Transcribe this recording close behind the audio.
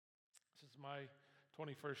my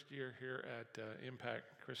 21st year here at Impact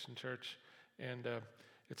Christian Church, and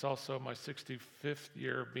it's also my 65th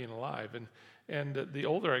year of being alive. And the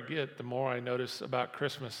older I get, the more I notice about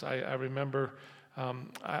Christmas. I remember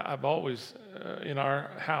I've always, in our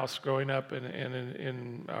house growing up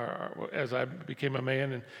and as I became a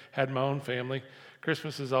man and had my own family,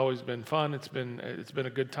 Christmas has always been fun. It's been a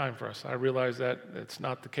good time for us. I realize that it's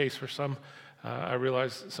not the case for some. I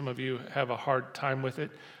realize some of you have a hard time with it,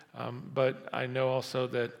 but I know also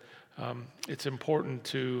that it's important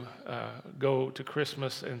to go to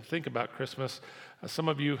Christmas and think about Christmas. Some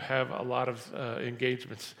of you have a lot of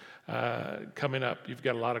engagements coming up. You've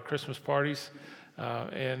got a lot of Christmas parties,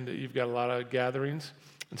 and you've got a lot of gatherings,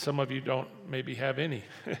 and some of you don't maybe have any.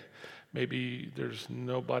 Maybe there's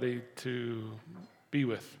nobody to be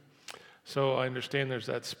with. So I understand there's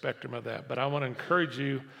that spectrum of that. But I want to encourage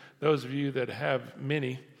you, those of you that have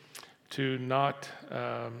many, to not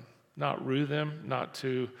rue them, not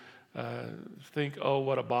to think, oh,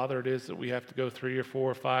 what a bother it is that we have to go 3 or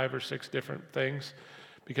 4 or 5 or 6 different things.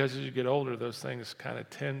 Because as you get older, those things kind of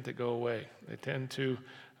tend to go away. They tend to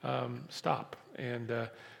stop. And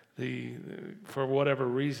for whatever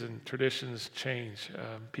reason, traditions change.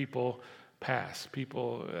 People pass.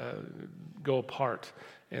 People go apart.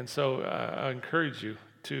 And so I encourage you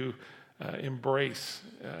to embrace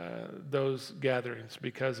those gatherings,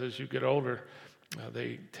 because as you get older,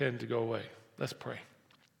 they tend to go away. Let's pray.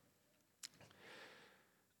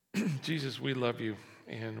 Jesus, we love you,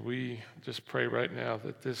 and we just pray right now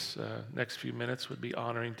that this next few minutes would be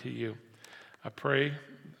honoring to you. I pray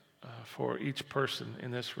for each person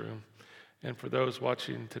in this room, and for those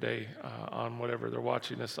watching today on whatever they're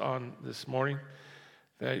watching us on this morning,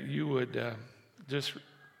 that you would just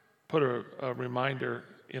put a reminder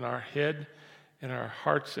in our head, in our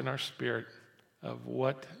hearts, in our spirit of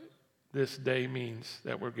what this day means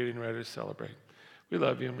that we're getting ready to celebrate. We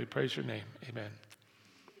love you and we praise your name. Amen.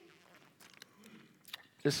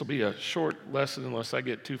 This will be a short lesson unless I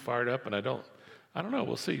get too fired up, and I don't know,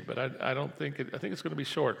 we'll see, but I think it's going to be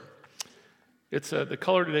short. It's the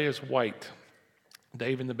color today is white.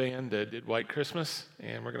 Dave and the band did White Christmas,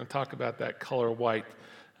 and we're going to talk about that color white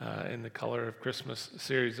in the Color of Christmas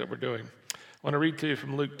series that we're doing. I want to read to you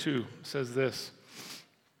from Luke 2. It says this.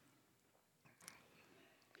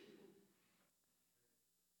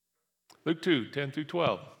 Luke 2, 10 through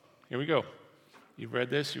 12. Here we go. You've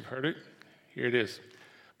read this, you've heard it. Here it is.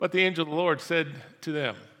 But the angel of the Lord said to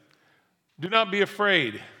them, "Do not be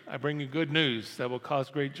afraid. I bring you good news that will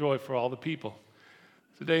cause great joy for all the people.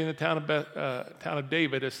 Today in the town of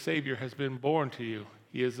David, a Savior has been born to you.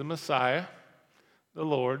 He is the Messiah, the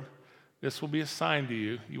Lord. This will be a sign to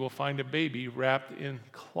you. You will find a baby wrapped in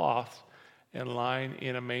cloth and lying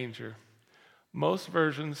in a manger." Most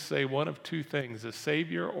versions say one of two things, a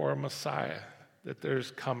Savior or a Messiah, that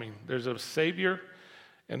there's coming. There's a Savior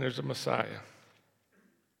and there's a Messiah.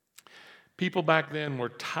 People back then were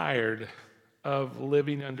tired of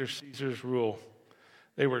living under Caesar's rule.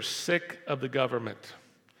 They were sick of the government.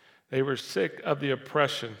 They were sick of the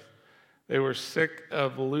oppression. They were sick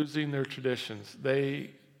of losing their traditions.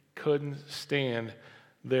 They couldn't stand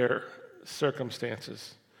their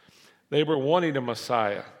circumstances. They were wanting a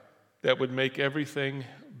Messiah that would make everything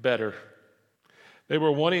better. They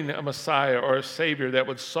were wanting a Messiah or a Savior that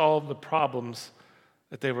would solve the problems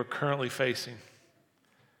that they were currently facing.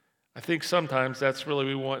 I think sometimes that's really,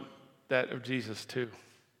 we want that of Jesus too.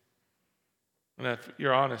 And if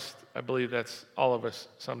you're honest, I believe that's all of us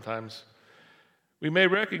sometimes. We may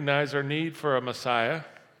recognize our need for a Messiah.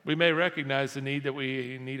 We may recognize the need that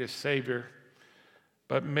we need a Savior.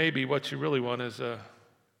 But maybe what you really want is a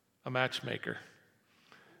matchmaker.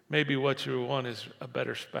 Maybe what you want is a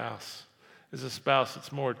better spouse, is a spouse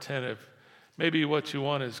that's more attentive. Maybe what you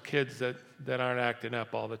want is kids that aren't acting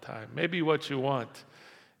up all the time. Maybe what you want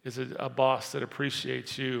is a boss that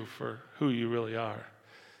appreciates you for who you really are.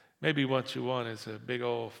 Maybe what you want is a big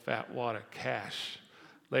old fat wad of cash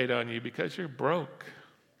laid on you because you're broke.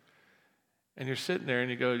 And you're sitting there and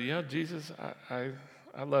you go, Jesus, I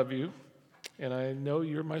love you, and I know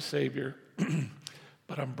you're my Savior,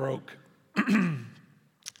 but I'm broke.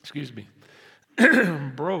 Excuse me.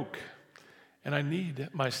 I'm broke, and I need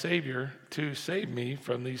my Savior to save me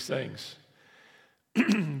from these things.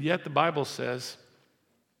 Yet the Bible says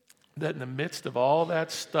that in the midst of all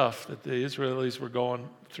that stuff that the Israelis were going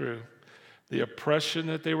through, the oppression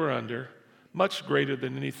that they were under, much greater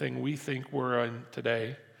than anything we think we're in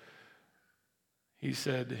today, he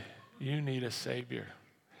said, you need a Savior.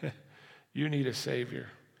 You need a Savior.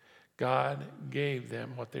 God gave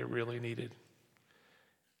them what they really needed.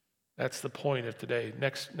 That's the point of today.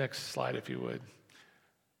 Next slide, if you would.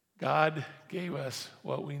 God gave us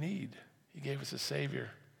what we need. He gave us a Savior.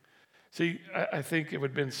 See, I think it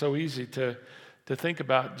would have been so easy to think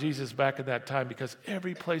about Jesus back at that time, because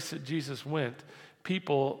every place that Jesus went,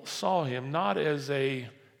 people saw him not as a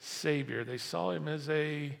Savior. They saw him as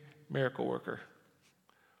a miracle worker.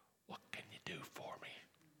 What can you do for me?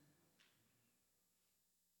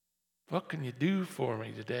 What can you do for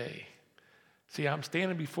me today? See, I'm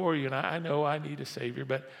standing before you, and I know I need a Savior,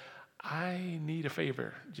 but I need a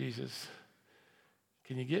favor, Jesus.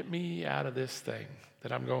 Can you get me out of this thing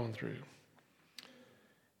that I'm going through?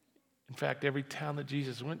 In fact, every town that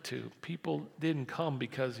Jesus went to, people didn't come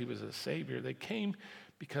because he was a Savior. They came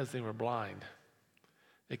because they were blind.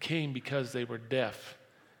 They came because they were deaf.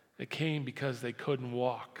 They came because they couldn't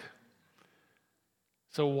walk.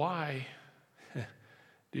 So why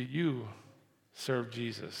do you serve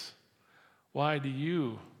Jesus? Why do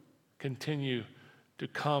you continue to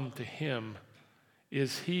come to him?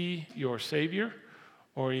 Is he your Savior,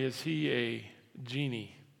 or is he a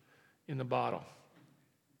genie in the bottle?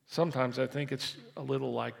 Sometimes I think it's a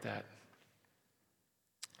little like that.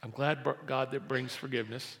 I'm glad, God, that brings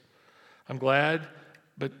forgiveness. I'm glad,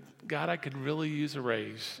 but God, I could really use a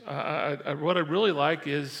raise. What I really like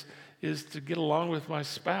is to get along with my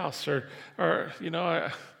spouse, or you know,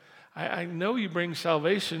 I know you bring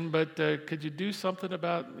salvation, but could you do something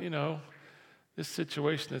about, you know, this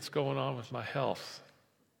situation that's going on with my health?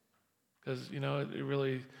 Because, you know, it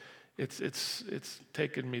really, it's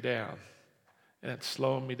taking me down, and it's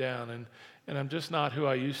slowing me down, and I'm just not who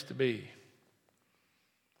I used to be.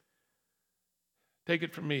 Take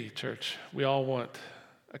it from me, church. We all want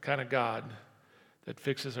a kind of God that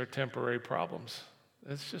fixes our temporary problems.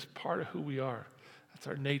 That's just part of who we are. That's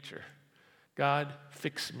our nature. God,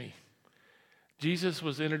 fix me. Jesus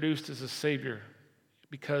was introduced as a Savior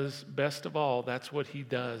because, best of all, that's what he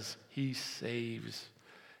does. He saves.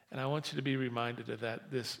 And I want you to be reminded of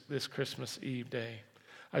that this Christmas Eve day.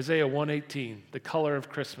 Isaiah 1:18, the color of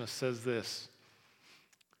Christmas, says this: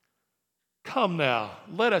 "Come now,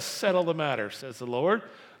 let us settle the matter, says the Lord.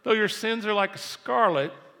 Though your sins are like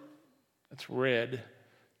scarlet," that's red,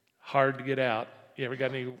 hard to get out. You ever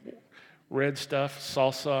got any red stuff,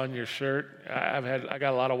 salsa on your shirt? I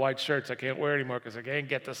got a lot of white shirts I can't wear anymore because I can't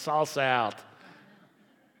get the salsa out.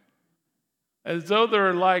 "As though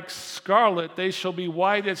they're like scarlet, they shall be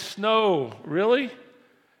white as snow." Really?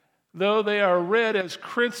 "Though they are red as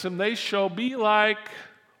crimson, they shall be like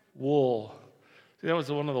wool." See, that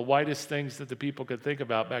was one of the whitest things that the people could think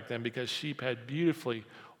about back then, because sheep had beautifully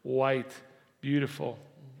white, beautiful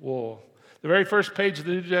wool. The very first page of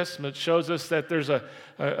the New Testament shows us that there's the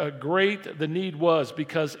need was,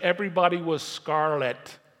 because everybody was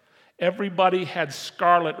scarlet. Everybody had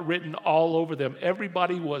scarlet written all over them.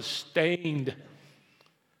 Everybody was stained.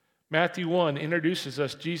 Matthew 1 introduces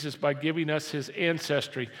us Jesus by giving us his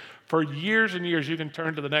ancestry. For years and years, you can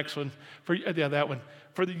turn to the next one. That one.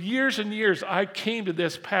 For the years and years, I came to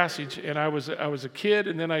this passage, and I was a kid,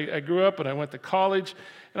 and then I grew up, and I went to college,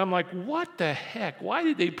 and I'm like, what the heck? Why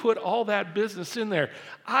did they put all that business in there?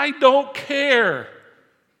 I don't care.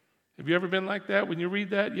 Have you ever been like that? When you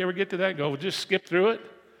read that, you ever get to that and go, well, just skip through it?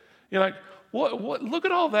 You're like, what? Look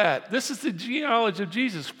at all that. This is the genealogy of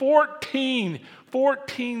Jesus. 14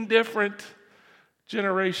 different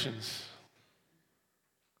generations.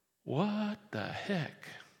 What the heck?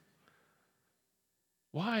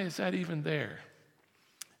 Why is that even there?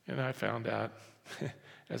 And I found out,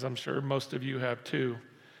 as I'm sure most of you have too,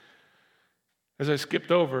 as I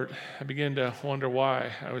skipped over it, I began to wonder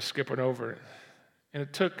why I was skipping over it. And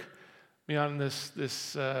it took me on this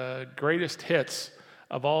greatest hits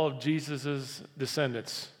of all of Jesus'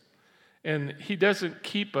 descendants. And he doesn't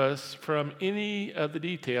keep us from any of the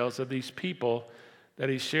details of these people that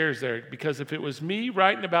he shares there. Because if it was me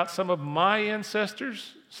writing about some of my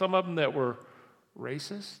ancestors, some of them that were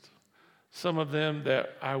racist, some of them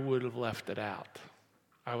that I would have left it out.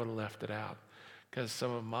 I would have left it out. Because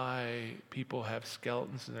some of my people have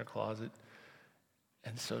skeletons in their closet,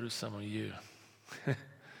 and so do some of you.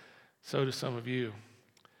 So do some of you.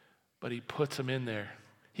 But he puts them in there.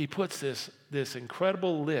 He puts this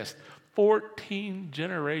incredible list, 14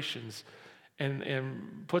 generations,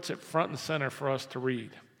 and puts it front and center for us to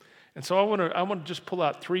read. And so I want to just pull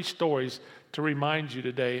out 3 stories to remind you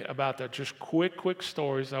today about that. Just quick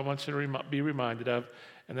stories I want you to be reminded of,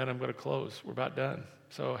 and then I'm going to close. We're about done.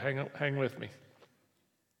 So hang with me.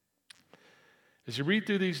 As you read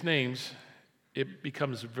through these names, it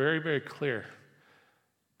becomes very, very clear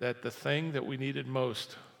that the thing that we needed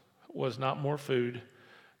most was not more food,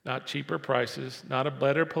 not cheaper prices, not a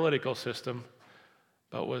better political system,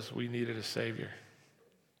 but was we needed a Savior.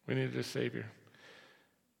 We needed a Savior.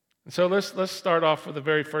 And so let's start off with the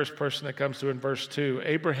very first person that comes to in verse 2.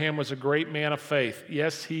 Abraham was a great man of faith.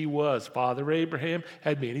 Yes, he was. Father Abraham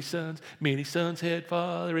had many sons. Many sons had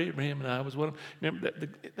Father Abraham, and I was one of them. Remember,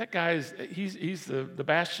 that guy he's the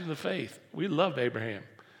bastion of the faith. We loved Abraham.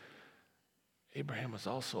 Abraham was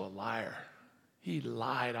also a liar. He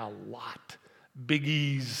lied a lot. Big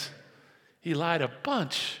E's. He lied a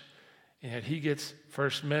bunch. And he gets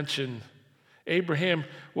first mention. Abraham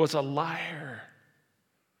was a liar.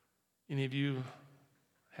 Any of you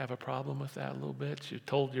have a problem with that a little bit? You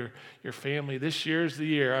told your family, this year's the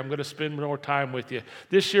year I'm going to spend more time with you.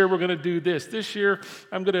 This year we're going to do this. This year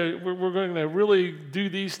we're going to really do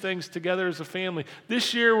these things together as a family.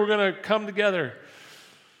 This year we're going to come together.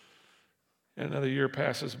 And another year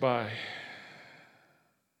passes by.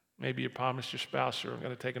 Maybe you promised your spouse you're going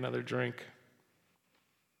to take another drink.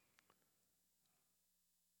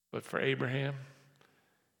 But for Abraham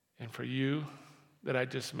and for you that I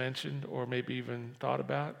just mentioned or maybe even thought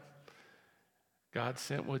about, God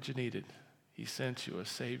sent what you needed. He sent you a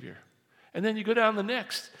Savior. And then you go down the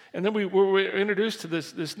next. And then we're introduced to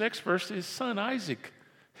this next verse, his son Isaac.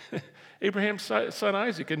 Abraham's son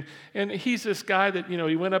Isaac. And he's this guy that,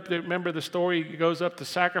 he went up there, remember the story, he goes up to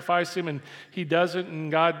sacrifice him and he doesn't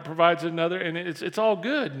and God provides another and it's all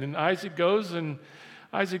good. And Isaac goes and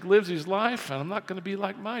Isaac lives his life and I'm not going to be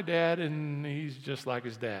like my dad, and he's just like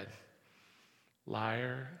his dad.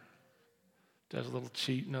 Liar, does a little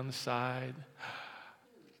cheating on the side.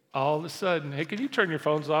 All of a sudden, hey, can you turn your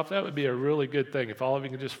phones off? That would be a really good thing. If all of you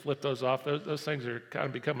can just flip those off. Those things are kind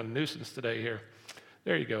of becoming a nuisance today here.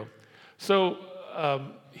 There you go. So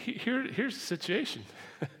here's the situation.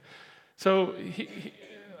 So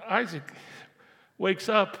Isaac wakes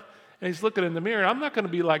up and he's looking in the mirror. I'm not going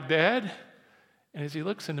to be like Dad. And as he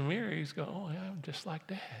looks in the mirror, he's going, oh, yeah, I'm just like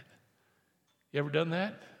Dad. You ever done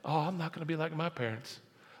that? Oh, I'm not going to be like my parents.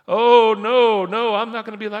 Oh, no, I'm not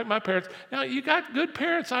going to be like my parents. Now, you got good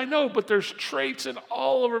parents, I know, but there's traits in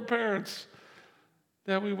all of our parents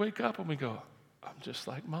that we wake up and we go, I'm just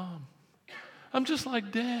like Mom. I'm just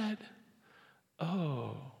like Dad.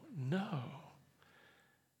 Oh, no.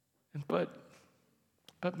 But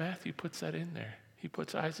Matthew puts that in there. He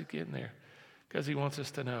puts Isaac in there because he wants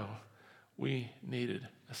us to know we needed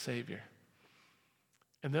a Savior.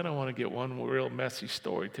 And then I want to get one real messy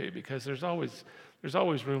story to you because there's always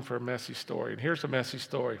room for a messy story. And here's a messy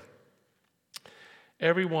story.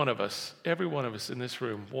 Every one of us in this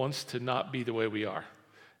room wants to not be the way we are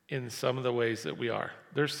in some of the ways that we are.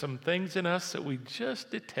 There's some things in us that we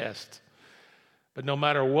just detest. But no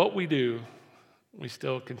matter what we do, we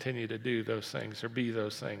still continue to do those things or be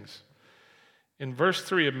those things. In verse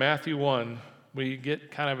 3 of Matthew 1, we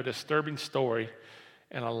get kind of a disturbing story.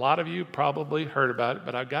 And a lot of you probably heard about it,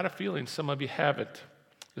 but I've got a feeling some of you haven't.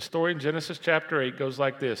 The story in Genesis chapter 8 goes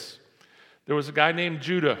like this. There was a guy named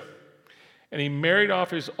Judah, and he married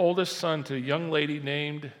off his oldest son to a young lady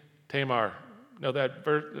named Tamar. Know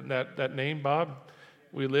that name, Bob?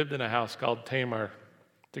 We lived in a house called Tamar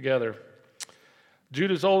together.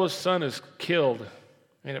 Judah's oldest son is killed,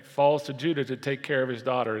 and it falls to Judah to take care of his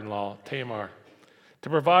daughter-in-law, Tamar, to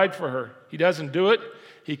provide for her. He doesn't do it.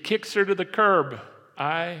 He kicks her to the curb.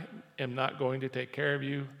 I am not going to take care of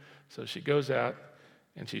you. So she goes out,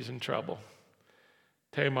 and she's in trouble.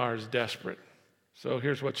 Tamar is desperate. So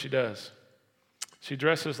here's what she does. She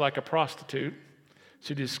dresses like a prostitute.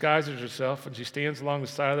 She disguises herself, and she stands along the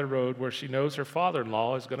side of the road where she knows her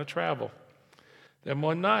father-in-law is going to travel. Then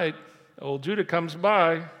one night, old Judah comes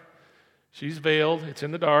by. She's veiled. It's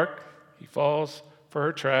in the dark. He falls for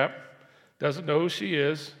her trap. Doesn't know who she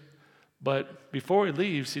is. But before he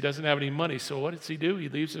leaves, he doesn't have any money. So what does he do? He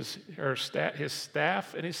leaves his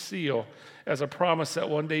staff and his seal as a promise that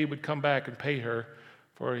one day he would come back and pay her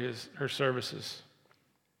for her services.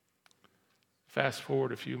 Fast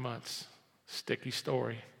forward a few months. Sticky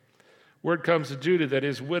story. Word comes to Judah that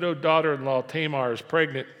his widowed daughter-in-law Tamar is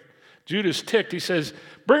pregnant. Judah's ticked. He says,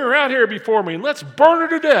 bring her out here before me and let's burn her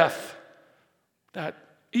to death. That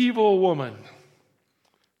evil woman.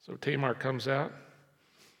 So Tamar comes out.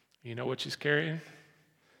 You know what she's carrying?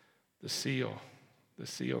 The seal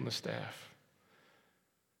and the staff.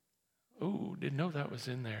 Oh, didn't know that was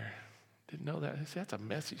in there. Didn't know that. See, that's a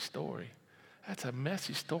messy story. That's a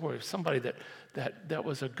messy story of somebody that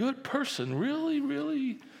was a good person, really,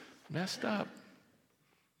 really messed up.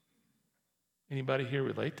 Anybody here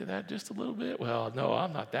relate to that just a little bit? Well, no,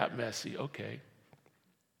 I'm not that messy. Okay.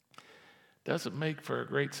 Doesn't make for a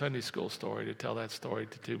great Sunday school story to tell that story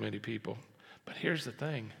to too many people. But here's the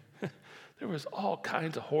thing. There was all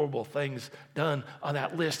kinds of horrible things done on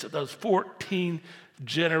that list of those 14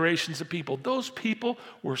 generations of people. Those people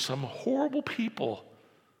were some horrible people.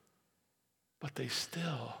 but they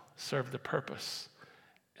still served the purpose.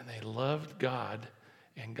 And they loved God,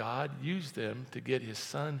 and God used them to get his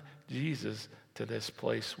son, Jesus, to this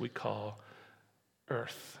place we call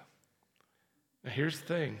earth. Now here's the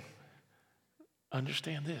thing.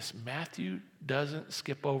 Understand this. Matthew doesn't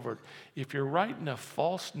skip over it. If you're writing a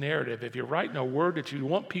false narrative, if you're writing a word that you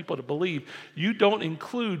want people to believe, you don't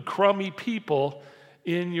include crummy people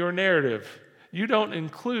in your narrative. You don't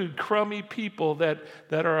include crummy people that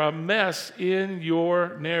are a mess in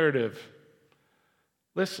your narrative.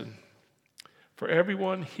 Listen, for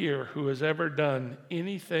everyone here who has ever done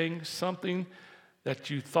anything, something that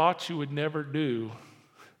you thought you would never do,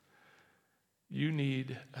 you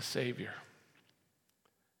need a Savior.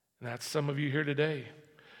 And that's some of you here today.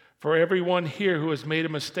 For everyone here who has made a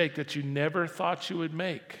mistake that you never thought you would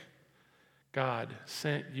make, God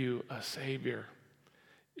sent you a Savior.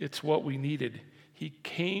 It's what we needed. He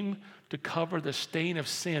came to cover the stain of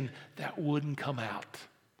sin that wouldn't come out.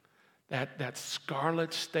 That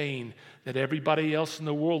scarlet stain that everybody else in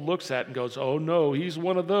the world looks at and goes, oh no, he's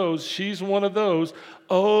one of those, she's one of those.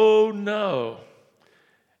 Oh no.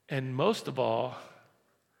 And most of all,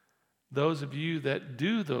 those of you that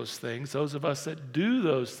do those things, those of us that do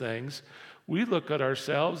those things, we look at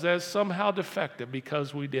ourselves as somehow defective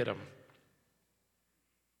because we did them.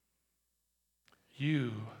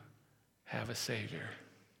 You have a Savior.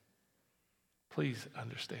 Please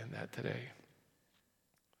understand that today.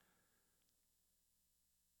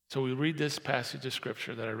 So we read this passage of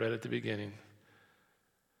Scripture that I read at the beginning.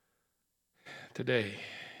 Today,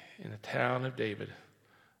 in the town of David,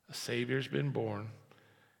 a Savior's been born.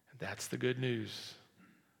 That's the good news.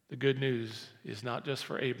 The good news is not just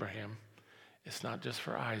for Abraham. It's not just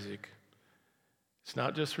for Isaac. It's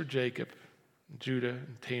not just for Jacob, and Judah,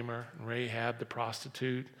 and Tamar, and Rahab the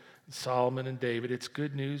prostitute, and Solomon and David. It's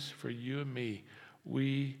good news for you and me.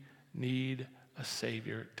 We need a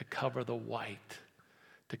Savior to cover the white,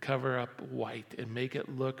 to cover up white and make it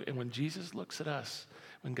look. And when Jesus looks at us,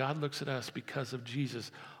 when God looks at us because of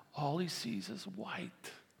Jesus, all he sees is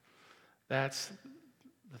white. That's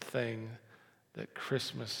the thing that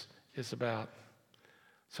Christmas is about.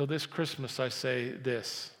 So this Christmas I say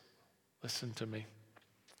this. Listen to me.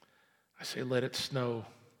 I say let it snow.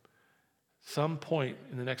 Some point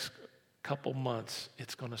in the next couple months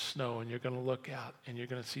it's going to snow and you're going to look out and you're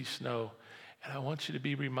going to see snow. And I want you to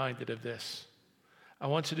be reminded of this. I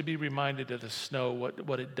want you to be reminded of the snow.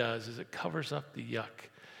 What it does is it covers up the yuck.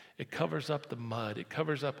 It covers up the mud. It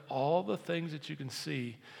covers up all the things that you can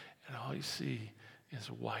see. And all you see is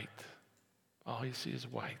white. All you see is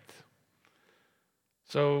white.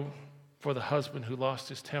 So for the husband who lost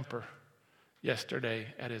his temper yesterday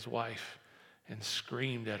at his wife and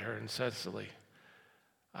screamed at her incessantly,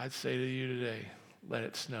 I'd say to you today, let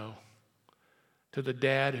it snow. To the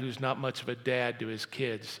dad who's not much of a dad to his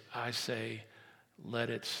kids, I say, let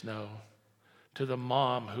it snow. To the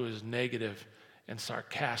mom who is negative and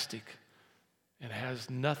sarcastic and has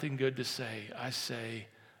nothing good to say, I say,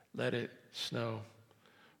 let it snow.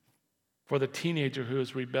 For the teenager who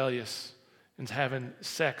is rebellious and is having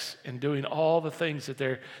sex and doing all the things that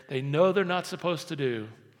they know they're not supposed to do,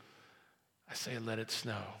 I say, let it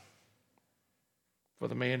snow. For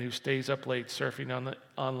the man who stays up late surfing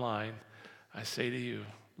online, I say to you,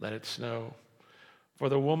 let it snow. For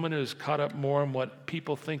the woman who's caught up more in what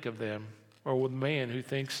people think of them, or with the man who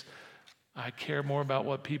thinks, I care more about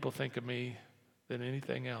what people think of me than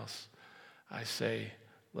anything else, I say,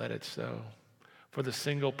 let it snow. For the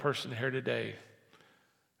single person here today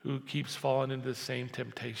who keeps falling into the same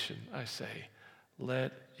temptation, I say,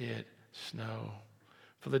 let it snow.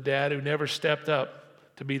 For the dad who never stepped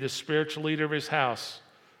up to be the spiritual leader of his house,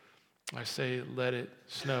 I say, let it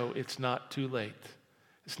snow. It's not too late.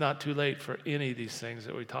 It's not too late for any of these things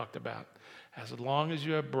that we talked about. As long as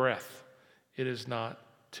you have breath, it is not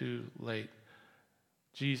too late.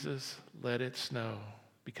 Jesus, let it snow.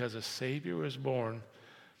 Because a Savior was born,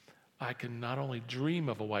 I can not only dream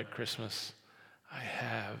of a white Christmas, I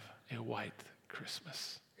have a white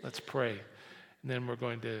Christmas. Let's pray. And then we're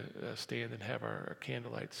going to stand and have our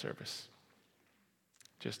candlelight service.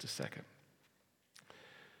 Just a second.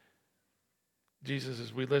 Jesus,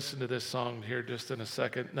 as we listen to this song here just in a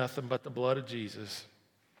second, nothing but the blood of Jesus,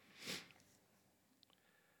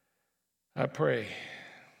 I pray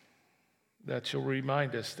that you'll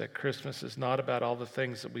remind us that Christmas is not about all the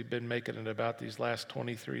things that we've been making it about these last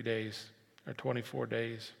 23 days or 24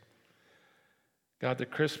 days. God, that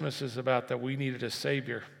Christmas is about that we needed a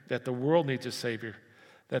Savior, that the world needs a Savior,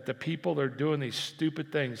 that the people that are doing these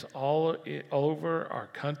stupid things all over our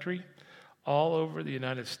country, all over the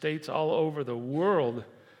United States, all over the world,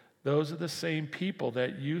 Those are the same people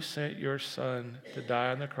that you sent your son to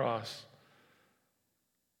die on the cross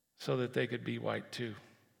so that they could be white too.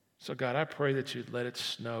 So God, I pray that you'd let it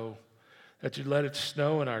snow, that you'd let it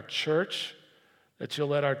snow in our church, that you'll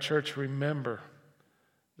let our church remember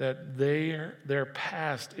that their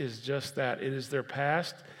past is just that. It is their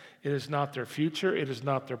past. It is not their future. It is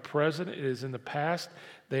not their present. It is in the past.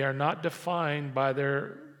 They are not defined by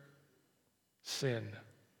their sin.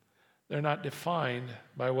 They're not defined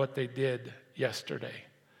by what they did yesterday.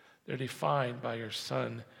 They're defined by your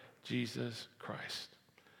Son, Jesus Christ.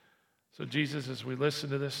 So Jesus, as we listen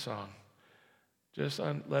to this song, just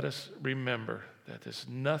let us remember that there's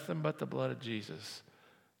nothing but the blood of Jesus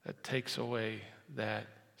that takes away that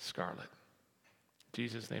scarlet. In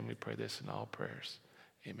Jesus' name we pray this in all prayers.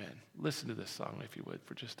 Amen. Listen to this song, if you would,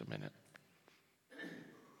 for just a minute.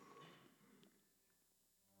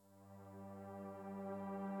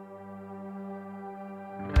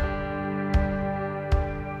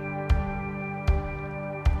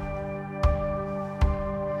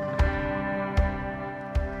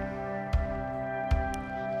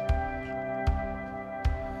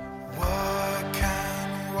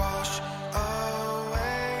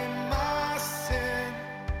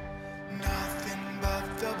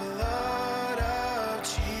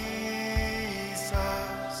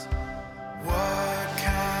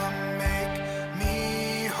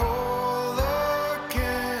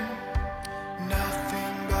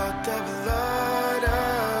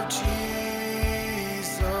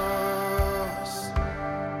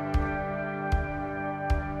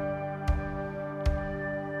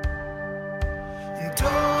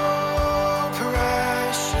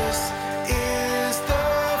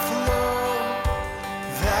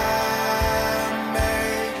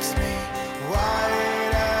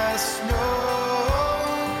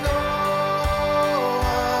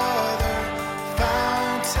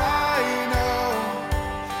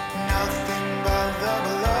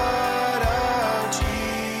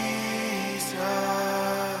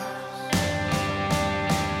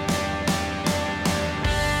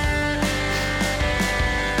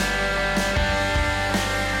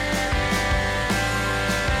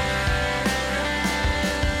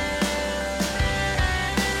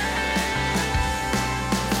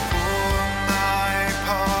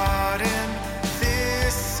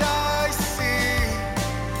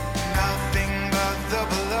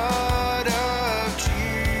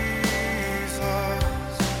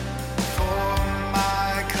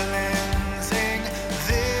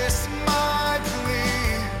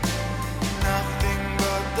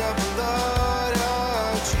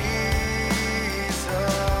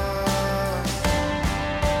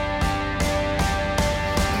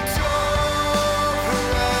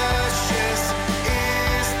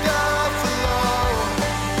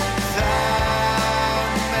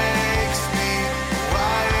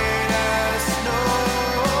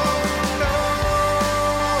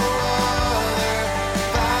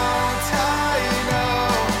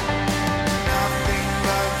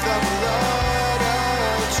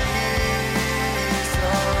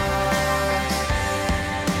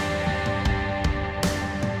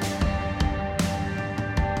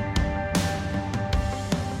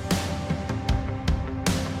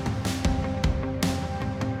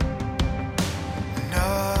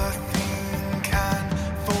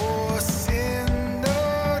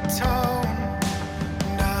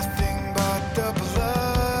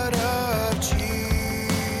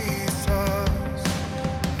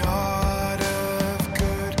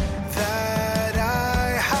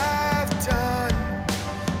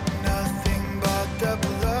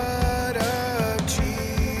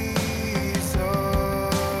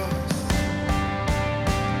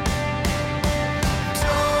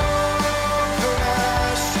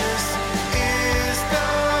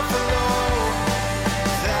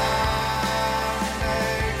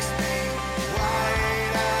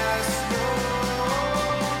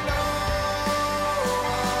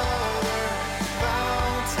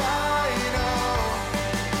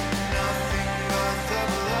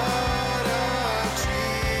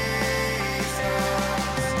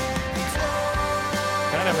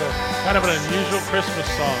 Kind of an unusual Christmas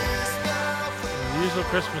song. An unusual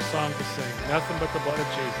Christmas song to sing. Nothing but the blood of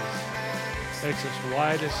Jesus makes us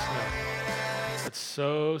white as snow. It's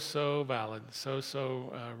so valid,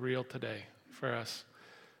 so real today for us.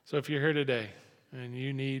 So if you're here today and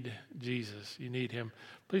you need Jesus, you need him,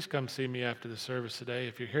 please come see me after the service today.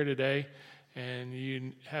 If you're here today and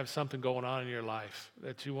you have something going on in your life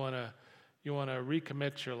that you want to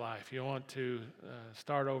recommit your life, you want to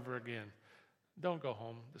start over again, don't go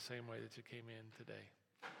home the same way that you came in today.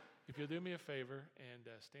 If you'll do me a favor and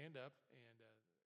stand up.